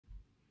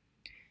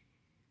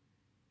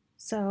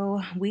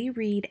So we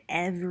read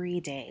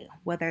every day,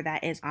 whether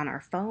that is on our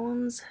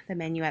phones, the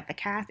menu at the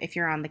cafe, if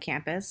you're on the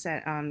campus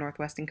at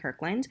Northwestern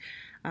Kirkland.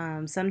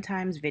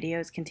 Sometimes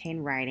videos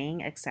contain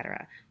writing,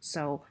 etc.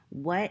 So,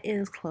 what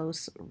is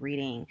close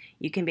reading?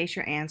 You can base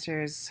your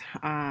answers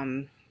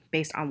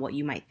based on what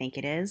you might think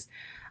it is.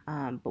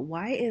 But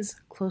why is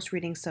close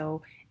reading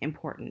so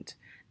important?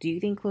 Do you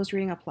think close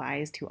reading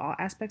applies to all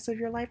aspects of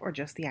your life or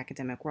just the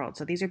academic world?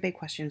 So, these are big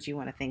questions you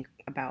want to think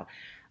about.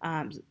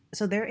 Um,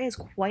 so there is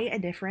quite a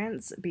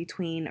difference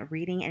between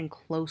reading and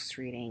close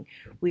reading.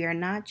 We are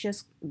not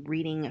just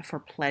reading for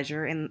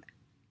pleasure in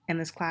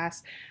this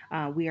class.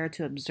 We are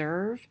to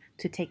observe,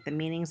 to take the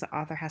meanings the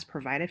author has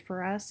provided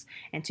for us,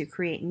 and to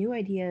create new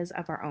ideas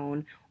of our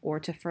own or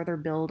to further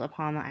build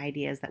upon the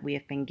ideas that we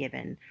have been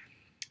given.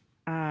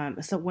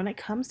 So, when it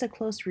comes to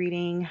close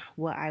reading,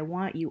 what I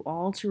want you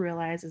all to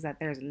realize is that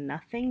there's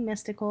nothing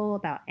mystical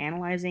about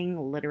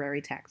analyzing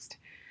literary text.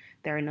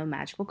 There are no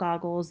magical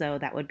goggles, though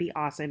that would be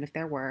awesome if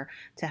there were,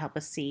 to help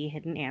us see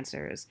hidden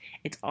answers.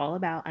 It's all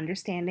about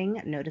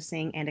understanding,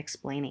 noticing, and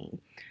explaining.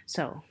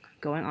 So,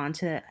 going on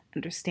to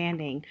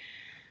understanding,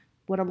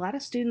 what a lot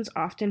of students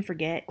often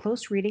forget,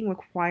 close reading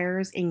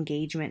requires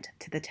engagement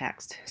to the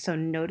text. So,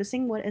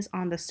 noticing what is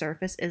on the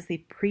surface is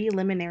the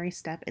preliminary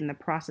step in the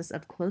process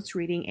of close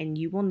reading, and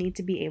you will need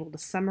to be able to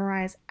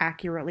summarize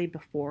accurately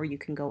before you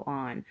can go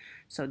on.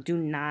 So, do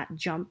not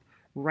jump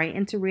right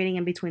into reading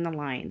in between the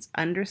lines.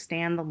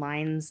 Understand the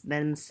lines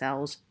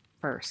themselves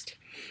first.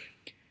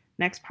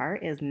 Next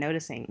part is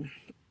noticing.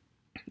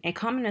 A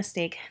common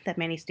mistake that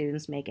many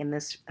students make in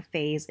this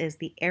phase is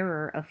the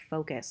error of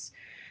focus.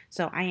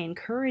 So I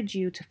encourage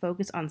you to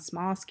focus on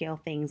small scale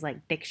things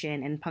like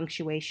diction and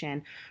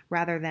punctuation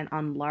rather than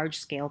on large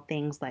scale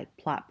things like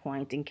plot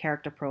point and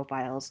character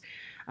profiles.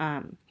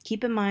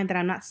 Keep in mind that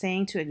I'm not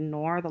saying to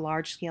ignore the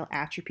large scale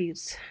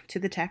attributes to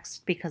the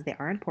text because they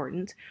are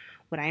important.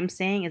 What I'm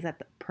saying is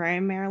that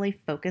primarily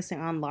focusing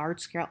on large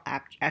scale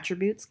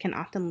attributes can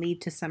often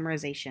lead to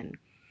summarization.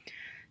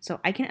 So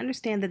I can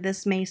understand that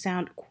this may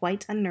sound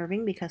quite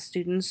unnerving because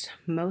students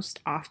most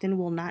often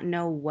will not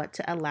know what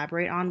to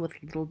elaborate on with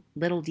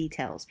little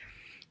details.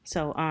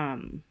 So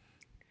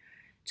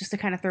just to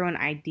kind of throw an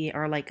idea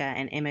or like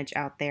an image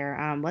out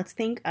there, let's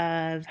think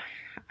of,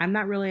 I'm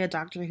not really a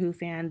Doctor Who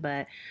fan,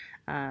 but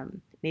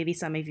maybe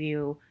some of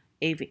you,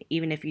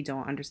 even if you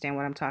don't understand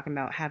what I'm talking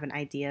about, have an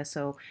idea.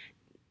 So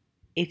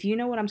if you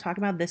know what I'm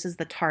talking about, this is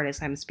the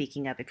TARDIS I'm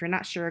speaking of. If you're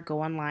not sure,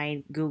 go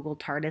online, Google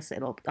TARDIS,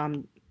 it'll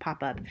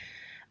pop up.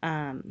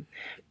 Um,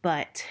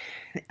 but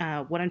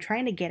what I'm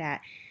trying to get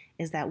at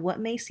is that what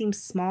may seem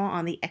small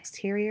on the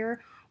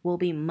exterior will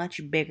be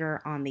much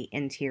bigger on the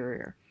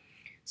interior.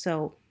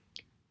 So,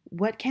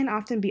 what can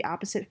often be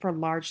opposite for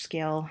large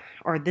scale,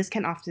 or this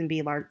can often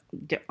be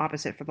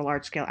opposite for the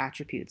large scale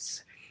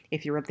attributes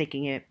if you were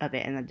thinking of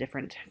it in a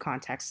different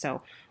context.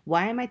 So,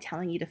 why am I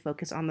telling you to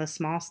focus on the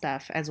small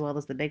stuff as well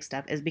as the big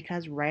stuff? Is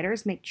because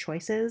writers make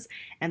choices,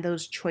 and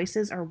those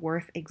choices are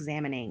worth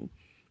examining.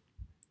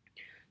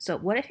 So,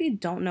 what if you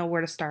don't know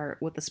where to start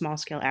with the small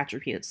scale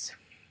attributes?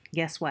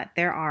 Guess what?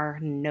 There are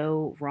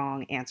no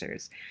wrong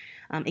answers.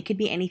 It could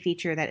be any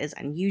feature that is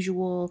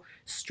unusual,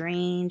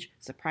 strange,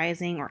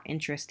 surprising, or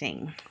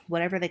interesting.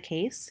 Whatever the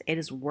case, it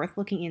is worth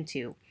looking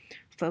into.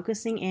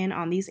 Focusing in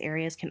on these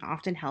areas can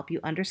often help you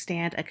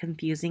understand a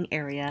confusing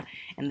area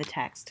in the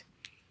text.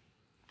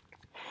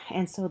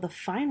 And so the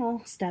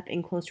final step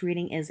in close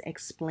reading is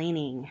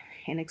explaining.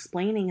 And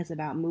explaining is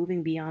about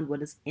moving beyond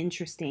what is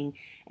interesting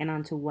and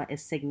onto what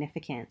is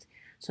significant.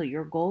 So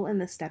your goal in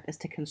this step is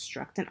to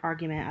construct an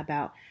argument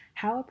about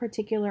how a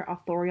particular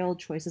authorial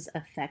choices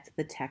affect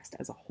the text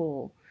as a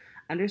whole.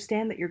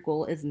 Understand that your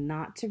goal is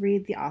not to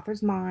read the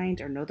author's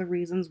mind or know the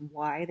reasons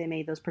why they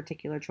made those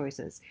particular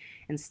choices.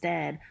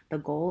 Instead, the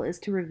goal is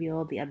to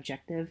reveal the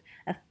objective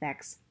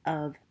effects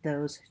of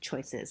those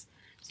choices.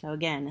 So,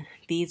 again,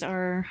 these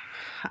are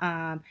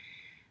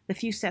the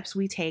few steps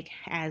we take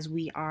as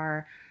we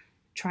are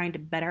trying to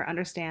better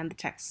understand the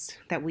text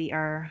that we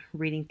are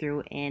reading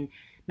through in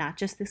not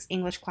just this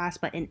English class,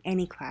 but in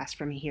any class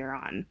from here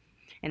on.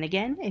 And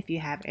again, if you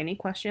have any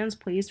questions,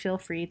 please feel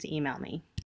free to email me.